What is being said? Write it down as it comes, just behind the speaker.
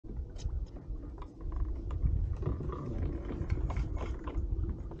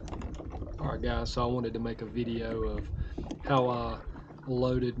Alright guys, so I wanted to make a video of how I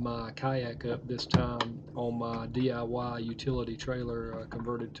loaded my kayak up this time on my DIY utility trailer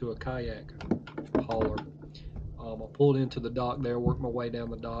converted to a kayak hauler. I pulled into the dock there, worked my way down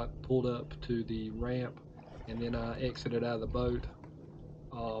the dock, pulled up to the ramp, and then I exited out of the boat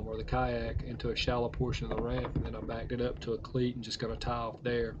or the kayak into a shallow portion of the ramp, and then I backed it up to a cleat and just going to tie off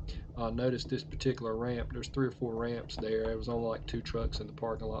there. Notice this particular ramp, there's 3 or 4 ramps there. It was only like 2 trucks in the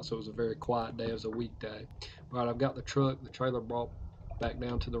parking lot, so it was a very quiet day. It was a weekday. But I've got the trailer brought back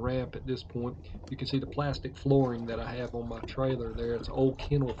down to the ramp at this point. You can see the plastic flooring that I have on my trailer there. It's old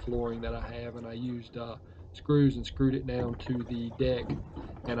kennel flooring that I have, and I used screws and screwed it down to the deck,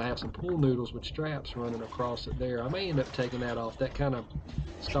 and I have some pool noodles with straps running across it there. I may end up taking that off. That kind of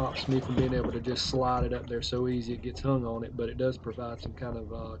stops me from being able to just slide it up there so easy it gets hung on it, but it does provide some kind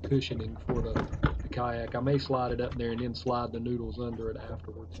of cushioning for the kayak. I may slide it up there and then slide the noodles under it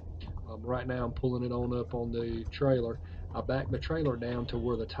afterwards. Right now I'm pulling it on up on the trailer. I backed the trailer down to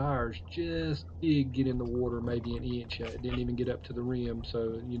where the tires just did get in the water, maybe an inch. It didn't even get up to the rim,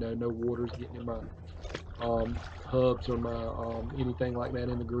 so no water's getting in my hubs or my anything like that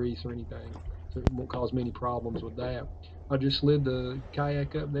in the grease or anything, so it won't cause me any problems with that. I just slid the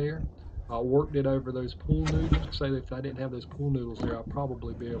kayak up there. I worked it over those pool noodles. Say if I didn't have those pool noodles there, I'd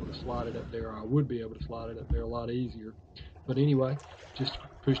probably be able to slide it up there. Or I would be able to slide it up there a lot easier. But anyway, just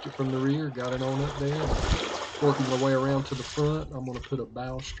pushed it from the rear, got it on up there, working my way around to the front. I'm going to put a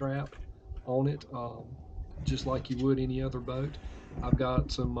bow strap on it, just like you would any other boat. I've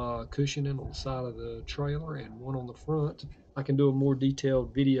got some cushioning on the side of the trailer and one on the front. I can do a more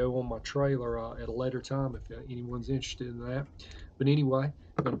detailed video on my trailer at a later time if anyone's interested in that. But anyway,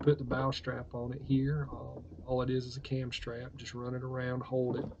 I'm going to put the bow strap on it here. All it is a cam strap. Just run it around,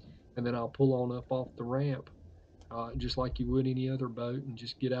 hold it, and then I'll pull on up off the ramp just like you would any other boat, and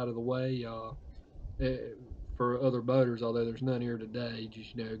just get out of the way for other boaters, although there's none here today.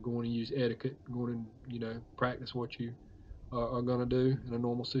 Just going to use etiquette, going to practice what you are going to do in a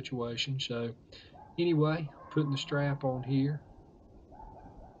normal situation. So anyway, putting the strap on here.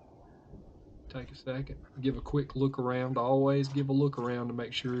 Take a second, give a quick look around. Always give a look around to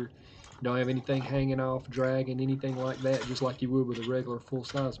make sure you don't have anything hanging off, dragging, anything like that, just like you would with a regular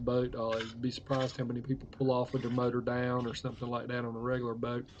full-size boat. You'd be surprised how many people pull off with their motor down or something like that on a regular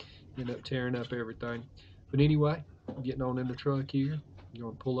boat, end up tearing up everything. But anyway, getting on in the truck here, you're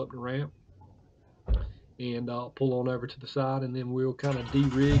going to pull up the ramp, and I'll pull on over to the side, and then we'll kind of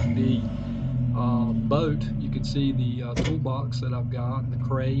de-rig the boat. You can see the toolbox that I've got and the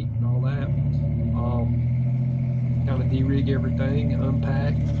crate and all that. Kind of de-rig everything,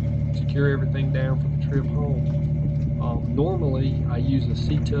 unpack, secure everything down for the trip home. Normally I use a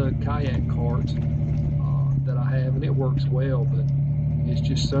C-Tug kayak cart that I have, and it works well, but it's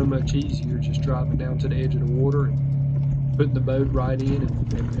just so much easier just driving down to the edge of the water and putting the boat right in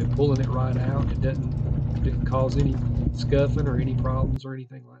and pulling it right out. It didn't cause any scuffing or any problems or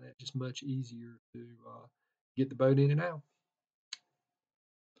anything like that. Just much easier to get the boat in and out.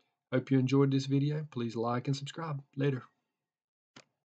 Hope you enjoyed this video. Please like and subscribe. Later.